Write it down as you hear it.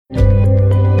Hi,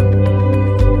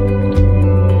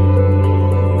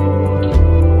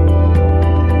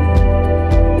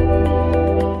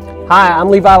 I'm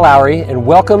Levi Lowry, and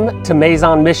welcome to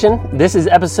Maison Mission. This is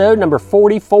episode number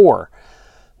 44.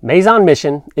 Maison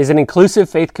Mission is an inclusive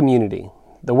faith community.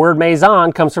 The word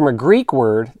Maison comes from a Greek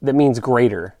word that means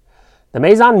greater. The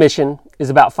Maison Mission is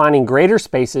about finding greater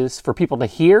spaces for people to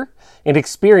hear and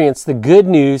experience the good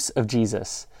news of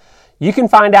Jesus. You can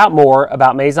find out more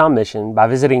about Maison Mission by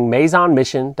visiting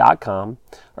maisonmission.com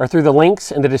or through the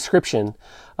links in the description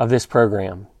of this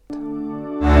program.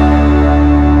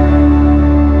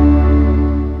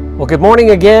 Well, good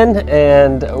morning again,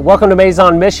 and welcome to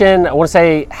Maison Mission. I want to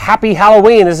say happy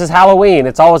Halloween. This is Halloween.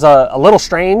 It's always a little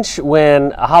strange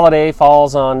when a holiday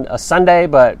falls on a Sunday,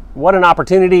 but what an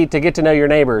opportunity to get to know your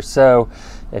neighbors. So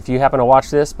if you happen to watch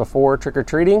this before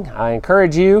trick-or-treating, I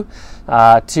encourage you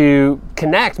to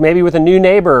connect maybe with a new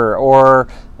neighbor, or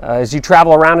as you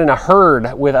travel around in a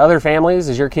herd with other families,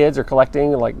 as your kids are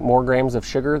collecting like more grams of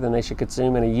sugar than they should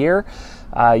consume in a year.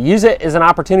 Use it as an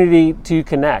opportunity to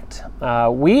connect.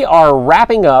 We are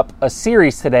wrapping up a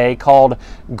series today called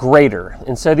Greater.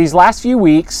 And so these last few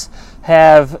weeks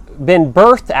have been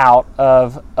birthed out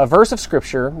of a verse of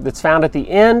Scripture that's found at the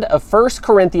end of 1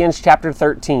 Corinthians chapter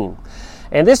 13.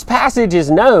 And this passage is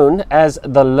known as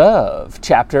the love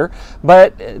chapter,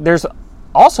 but there's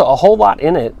also a whole lot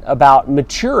in it about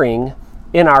maturing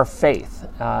in our faith.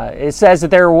 It says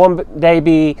that there will one day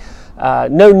be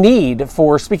no need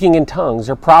for speaking in tongues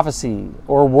or prophecy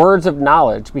or words of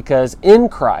knowledge, because in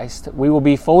Christ we will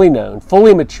be fully known,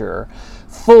 fully mature,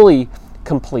 fully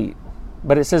complete.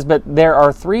 But it says, but there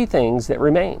are three things that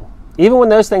remain. Even when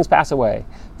those things pass away: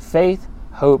 faith,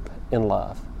 hope, and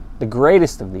love. The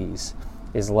greatest of these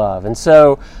is love. And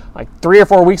so like 3 or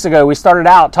 4 weeks ago, we started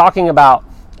out talking about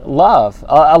love,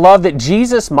 a love that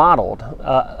Jesus modeled,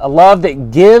 a love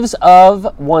that gives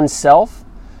of oneself,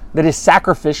 that is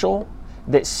sacrificial,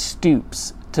 that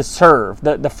stoops to serve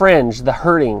the fringe, the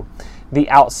hurting, the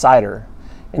outsider.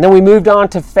 And then we moved on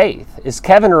to faith, as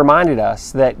Kevin reminded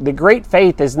us that the great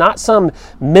faith is not some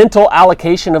mental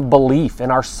allocation of belief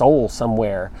in our soul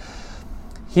somewhere.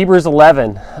 Hebrews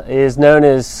 11 is known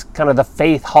as kind of the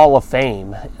Faith Hall of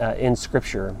Fame in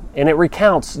Scripture, and it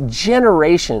recounts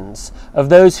generations of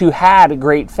those who had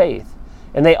great faith,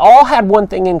 and they all had one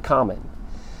thing in common.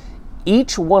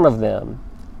 Each one of them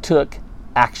took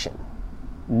action.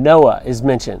 Noah is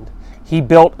mentioned. He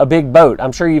built a big boat.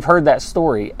 I'm sure you've heard that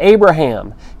story.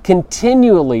 Abraham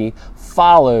continually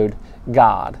followed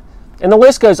God. And the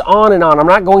list goes on and on. I'm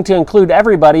not going to include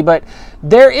everybody, but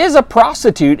there is a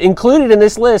prostitute included in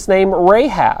this list named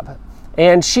Rahab,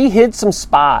 and she hid some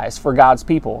spies for God's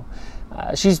people.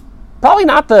 She's probably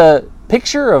not the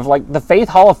picture of like the Faith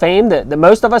Hall of Fame that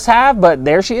most of us have, but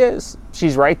there she is.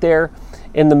 She's right there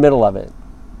in the middle of it.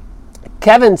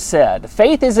 Kevin said,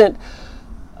 faith isn't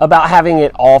about having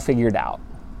it all figured out,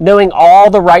 knowing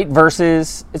all the right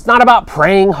verses. It's not about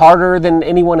praying harder than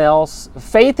anyone else.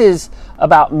 Faith is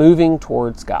about moving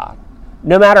towards God.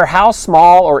 No matter how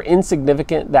small or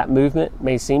insignificant that movement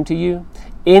may seem to you,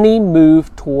 any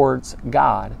move towards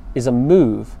God is a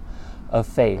move of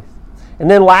faith.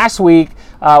 And then last week,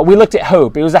 we looked at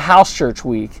hope. It was a house church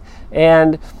week.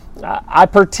 And I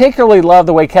particularly love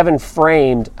the way Kevin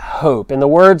framed hope. In the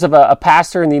words of a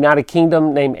pastor in the United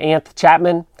Kingdom named Anth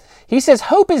Chapman, he says,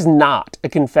 hope is not a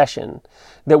confession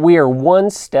that we are one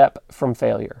step from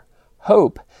failure.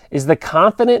 Hope is the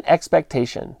confident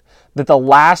expectation that the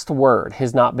last word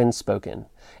has not been spoken,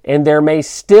 and there may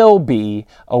still be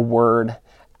a word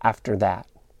after that.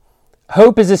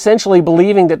 Hope is essentially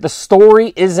believing that the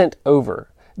story isn't over,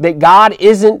 that God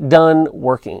isn't done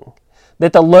working,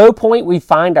 that the low point we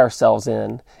find ourselves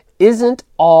in isn't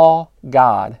all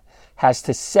God has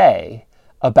to say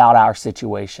about our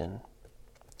situation.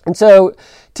 And so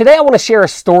today I want to share a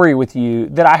story with you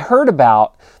that I heard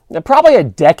about probably a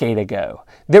decade ago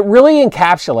that really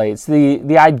encapsulates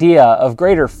the idea of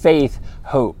greater faith,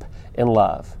 hope, and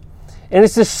love. And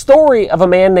it's the story of a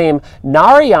man named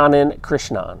Narayanan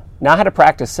Krishnan. Now I had to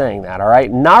practice saying that, all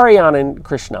right? Narayanan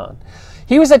Krishnan.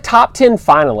 He was a top 10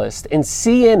 finalist in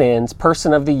CNN's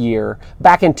Person of the Year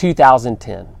back in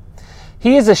 2010.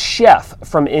 He is a chef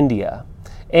from India,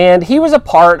 and he was a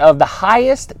part of the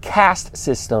highest caste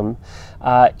system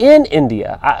in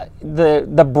India,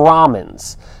 the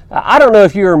Brahmins. I don't know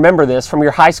if you remember this from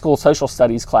your high school social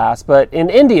studies class, but in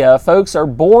India, folks are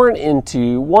born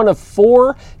into one of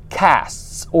 4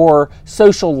 castes or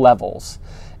social levels.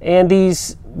 And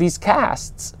these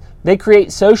castes, they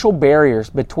create social barriers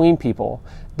between people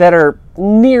that are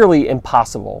nearly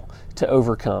impossible to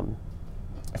overcome.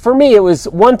 For me, it was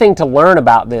one thing to learn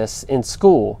about this in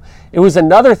school. It was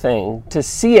another thing to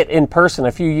see it in person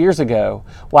a few years ago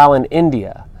while in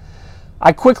India.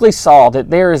 I quickly saw that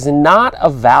there is not a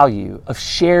value of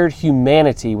shared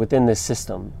humanity within this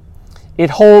system. It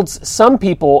holds some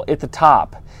people at the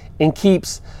top and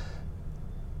keeps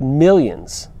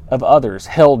millions of others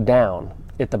held down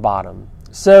at the bottom.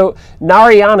 So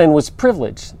Narayanan was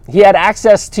privileged. He had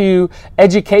access to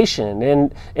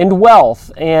education and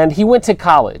wealth, and he went to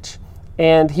college,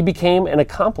 and he became an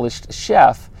accomplished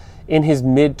chef in his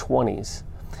mid-20s.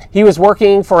 He was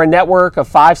working for a network of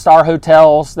 5-star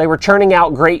hotels. They were churning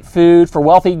out great food for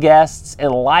wealthy guests,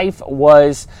 and life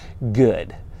was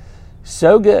good.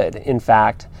 So good, in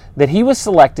fact, that he was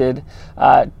selected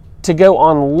to go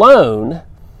on loan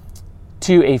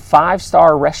to a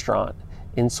 5-star restaurant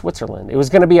in Switzerland. It was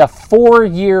going to be a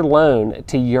 4-year loan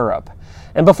to Europe.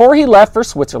 And before he left for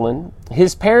Switzerland,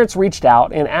 his parents reached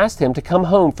out and asked him to come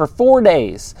home for 4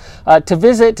 days to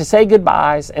visit, to say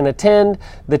goodbyes, and attend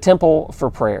the temple for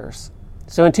prayers.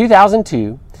 So in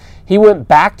 2002, he went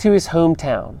back to his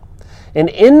hometown. And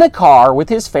in the car with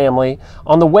his family,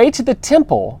 on the way to the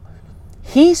temple,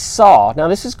 he saw, now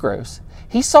this is gross,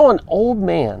 he saw an old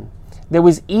man that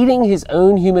was eating his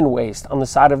own human waste on the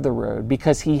side of the road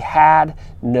because he had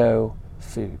no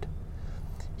food.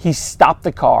 He stopped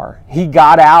the car. He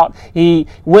got out. He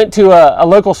went to a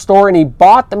local store and he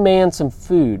bought the man some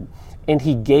food and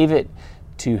he gave it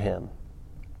to him.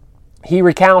 He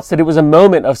recounts that it was a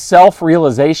moment of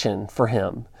self-realization for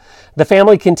him. The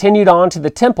family continued on to the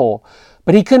temple,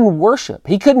 but he couldn't worship.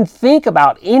 He couldn't think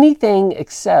about anything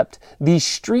except these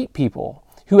street people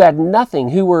who had nothing,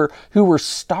 who were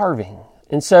starving.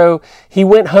 And so he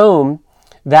went home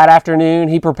that afternoon.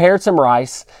 He prepared some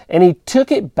rice and he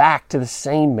took it back to the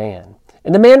same man.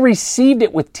 And the man received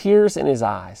it with tears in his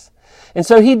eyes. And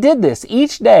so he did this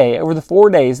each day over the 4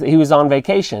 days that he was on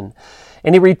vacation.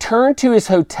 And he returned to his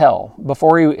hotel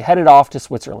before he headed off to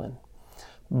Switzerland.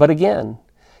 But again,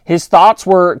 his thoughts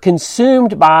were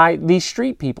consumed by these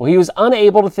street people. He was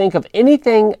unable to think of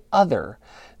anything other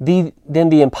than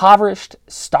the impoverished,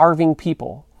 starving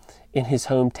people in his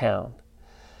hometown.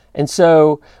 And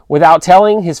so, without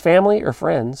telling his family or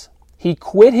friends, he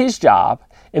quit his job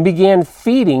and began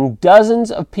feeding dozens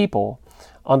of people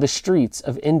on the streets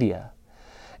of India.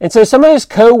 And so some of his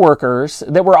co-workers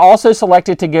that were also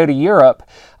selected to go to Europe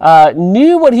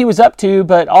knew what he was up to,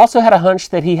 but also had a hunch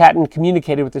that he hadn't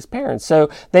communicated with his parents. So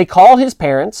they called his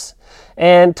parents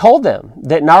and told them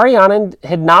that Narayanan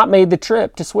had not made the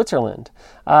trip to Switzerland,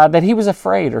 that he was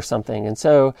afraid or something. And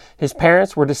so his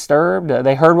parents were disturbed.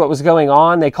 They heard what was going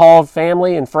on. They called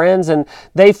family and friends, and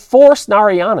they forced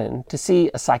Narayanan to see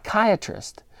a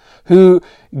psychiatrist who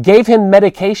gave him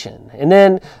medication. And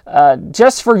then,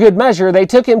 just for good measure, they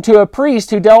took him to a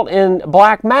priest who dealt in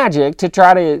black magic to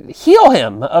try to heal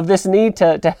him of this need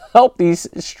to help these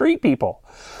street people.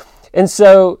 And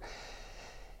so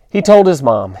he told his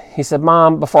mom, he said,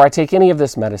 "Mom, before I take any of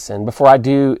this medicine, before I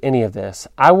do any of this,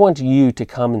 I want you to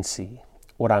come and see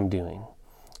what I'm doing."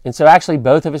 And so actually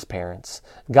both of his parents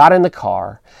got in the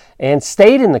car and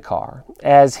stayed in the car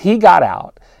as he got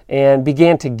out and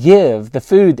began to give the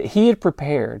food that he had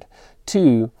prepared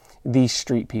to these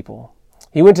street people.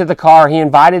 He went to the car, he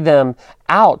invited them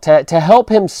out to help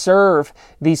him serve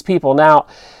these people. Now,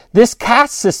 this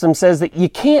caste system says that you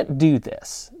can't do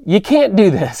this. You can't do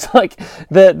this. Like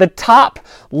the top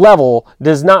level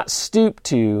does not stoop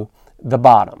to the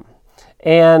bottom.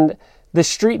 And the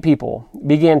street people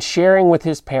began sharing with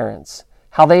his parents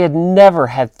how they had never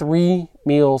had 3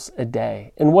 meals a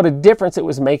day and what a difference it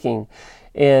was making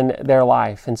in their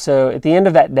life. And so at the end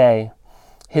of that day,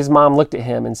 his mom looked at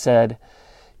him and said,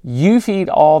 "You feed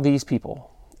all these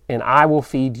people and I will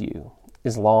feed you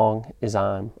as long as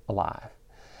I'm alive."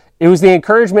 It was the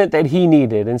encouragement that he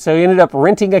needed. And so he ended up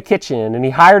renting a kitchen and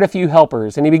he hired a few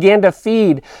helpers and he began to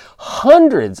feed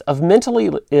hundreds of mentally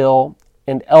ill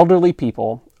and elderly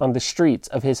people on the streets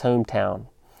of his hometown.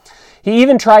 He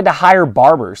even tried to hire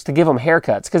barbers to give them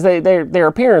haircuts because their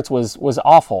appearance was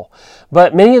awful.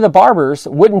 But many of the barbers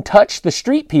wouldn't touch the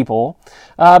street people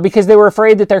because they were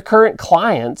afraid that their current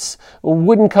clients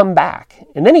wouldn't come back.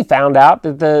 And then he found out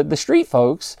that the street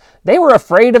folks, they were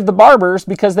afraid of the barbers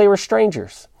because they were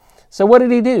strangers. So what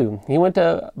did he do? He went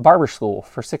to barber school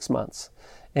for 6 months.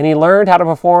 And he learned how to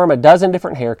perform a dozen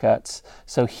different haircuts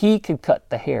so he could cut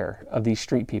the hair of these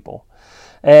street people.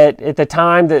 At the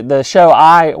time that the show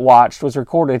I watched was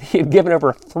recorded, he had given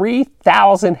over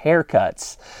 3,000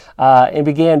 haircuts and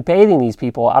began bathing these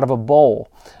people out of a bowl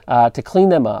to clean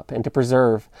them up and to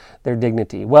preserve their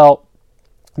dignity. Well,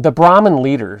 The Brahmin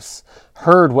leaders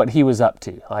heard what he was up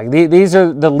to. Like these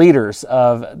are the leaders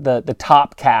of the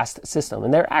top caste system,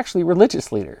 and they're actually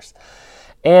religious leaders.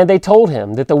 And they told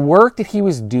him that the work that he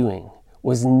was doing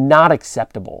was not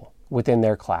acceptable within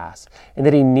their class, and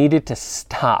that he needed to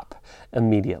stop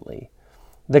immediately.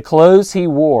 The clothes he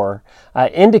wore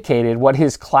indicated what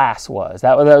his class was.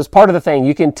 That was part of the thing.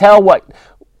 You can tell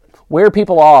where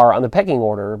people are on the pecking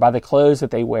order by the clothes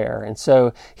that they wear. And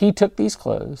so he took these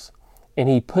clothes and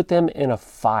he put them in a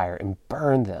fire and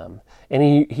burned them.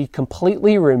 And he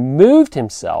completely removed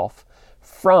himself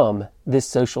from this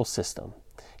social system.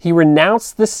 He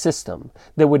renounced the system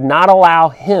that would not allow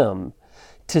him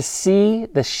to see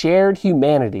the shared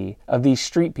humanity of these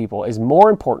street people as more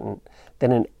important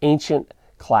than an ancient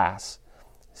class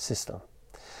system.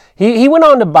 He went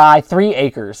on to buy 3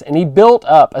 acres and he built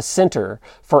up a center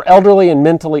for elderly and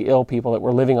mentally ill people that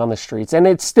were living on the streets, and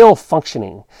it's still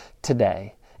functioning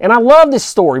today. And I love this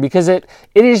story because it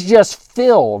is just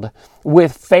filled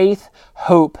with faith,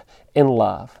 hope, and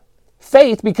love.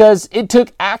 Faith because it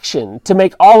took action to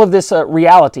make all of this a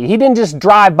reality. He didn't just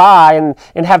drive by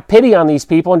and have pity on these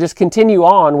people and just continue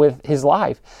on with his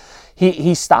life.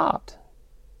 He stopped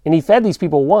and he fed these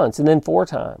people once and then 4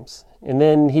 times. And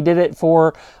then he did it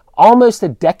for almost a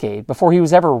decade before he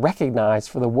was ever recognized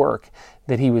for the work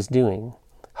that he was doing.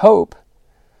 Hope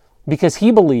because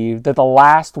he believed that the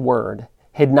last word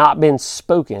had not been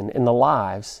spoken in the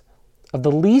lives of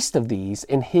the least of these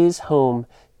in his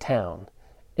hometown.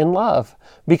 In love,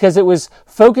 because it was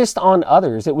focused on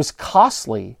others. It was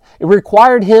costly. It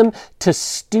required him to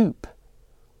stoop.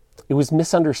 It was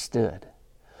misunderstood.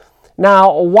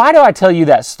 Now, why do I tell you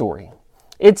that story?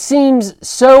 It seems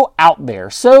so out there,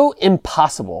 so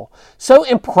impossible, so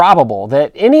improbable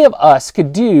that any of us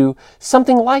could do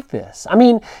something like this. I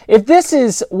mean, if this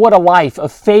is what a life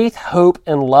of faith, hope,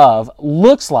 and love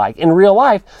looks like in real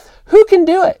life, who can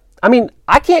do it? I mean,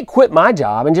 I can't quit my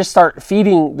job and just start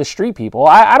feeding the street people.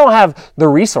 I don't have the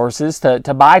resources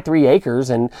to buy 3 acres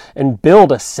and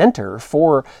build a center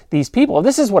for these people.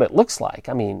 This is what it looks like.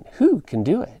 I mean, who can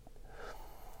do it?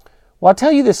 Well, I'll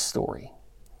tell you this story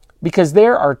because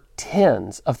there are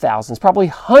tens of thousands, probably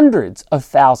hundreds of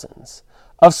thousands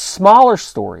of smaller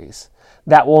stories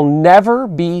that will never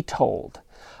be told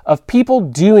of people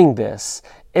doing this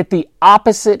at the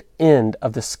opposite end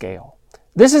of the scale.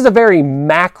 This is a very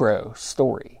macro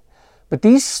story, but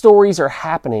these stories are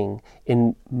happening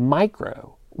in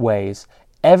micro ways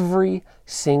every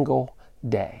single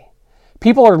day.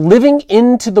 People are living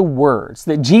into the words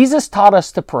that Jesus taught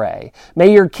us to pray.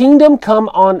 May your kingdom come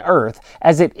on earth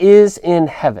as it is in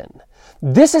heaven.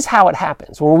 This is how it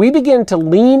happens. When we begin to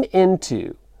lean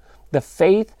into the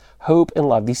faith, hope, and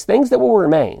love, these things that will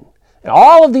remain, and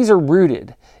all of these are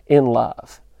rooted in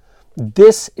love.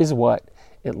 This is what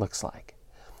it looks like.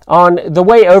 On the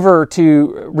way over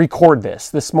to record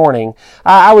this morning,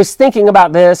 I was thinking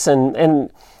about this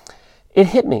and it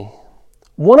hit me.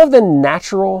 One of the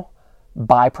natural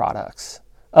byproducts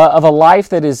of a life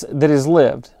that is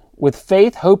lived with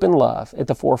faith, hope, and love at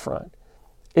the forefront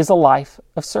is a life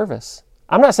of service.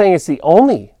 I'm not saying it's the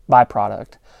only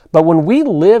byproduct, but when we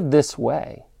live this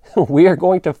way, we are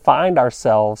going to find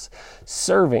ourselves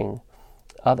serving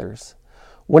others.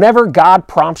 Whenever God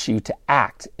prompts you to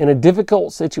act in a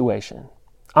difficult situation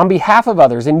on behalf of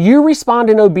others and you respond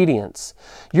in obedience,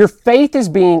 your faith is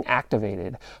being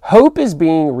activated, hope is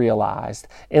being realized,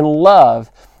 and love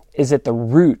is at the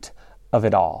root of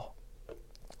it all.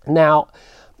 Now,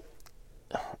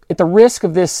 at the risk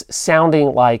of this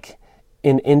sounding like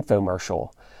an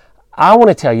infomercial, I want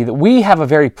to tell you that we have a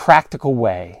very practical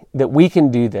way that we can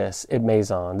do this at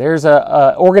Maison. There's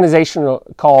an organization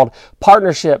called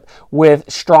Partnership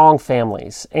with Strong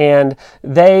Families, and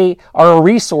they are a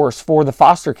resource for the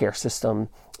foster care system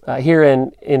here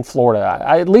in Florida,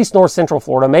 at least North Central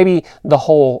Florida, maybe the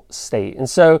whole state. And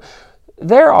so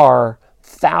there are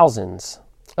thousands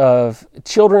of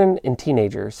children and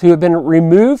teenagers who have been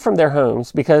removed from their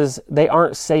homes because they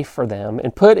aren't safe for them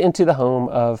and put into the home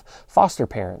of foster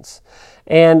parents.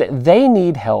 And they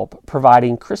need help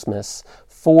providing Christmas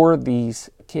for these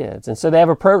kids. And so they have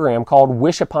a program called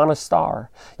Wish Upon a Star.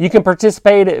 You can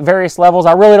participate at various levels.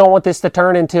 I really don't want this to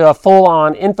turn into a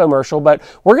full-on infomercial, but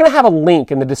we're going to have a link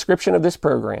in the description of this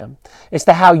program as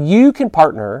to how you can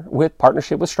partner with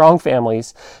Partnership with Strong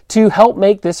Families to help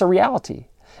make this a reality.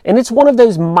 And it's one of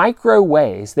those micro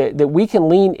ways that we can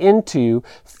lean into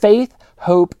faith,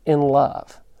 hope, and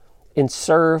love and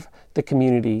serve the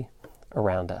community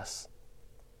around us.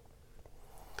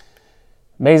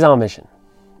 Maison Mission.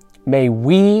 May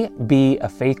we be a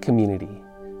faith community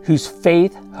whose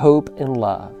faith, hope, and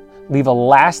love leave a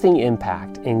lasting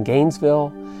impact in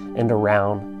Gainesville and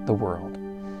around the world.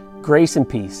 Grace and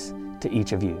peace to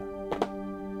each of you.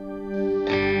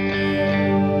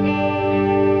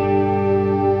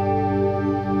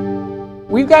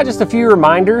 We've got just a few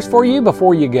reminders for you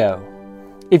before you go.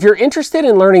 If you're interested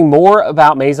in learning more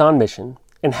about Maison Mission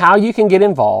and how you can get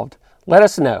involved, let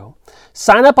us know.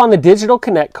 Sign up on the Digital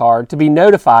Connect card to be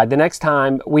notified the next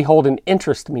time we hold an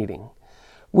interest meeting.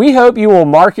 We hope you will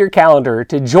mark your calendar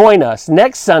to join us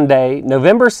next Sunday,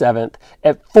 November 7th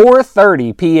at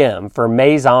 4:30 p.m. for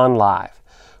Maison Live.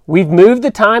 We've moved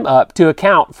the time up to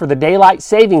account for the daylight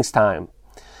savings time.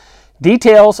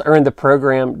 Details are in the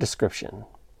program description.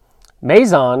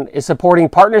 Maison is supporting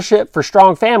Partnership for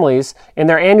Strong Families in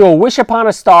their annual Wish Upon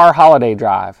a Star holiday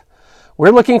drive.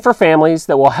 We're looking for families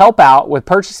that will help out with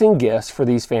purchasing gifts for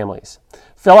these families.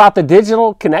 Fill out the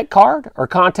Digital Connect card or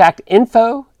contact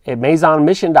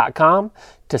info@maisonmission.com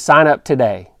to sign up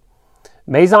today.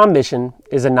 Maison Mission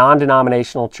is a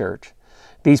non-denominational church.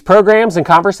 These programs and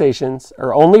conversations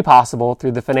are only possible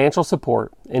through the financial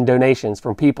support and donations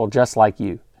from people just like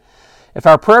you. If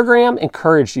our program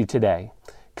encouraged you today,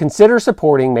 consider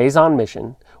supporting Maison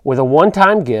Mission with a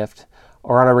one-time gift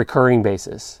or on a recurring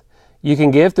basis. You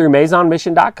can give through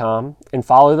maisonmission.com and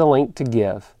follow the link to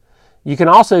give. You can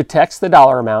also text the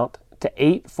dollar amount to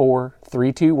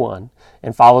 84321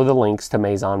 and follow the links to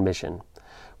Maison Mission.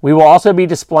 We will also be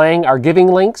displaying our giving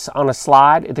links on a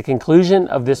slide at the conclusion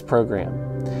of this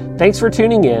program. Thanks for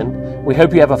tuning in. We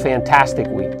hope you have a fantastic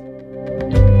week.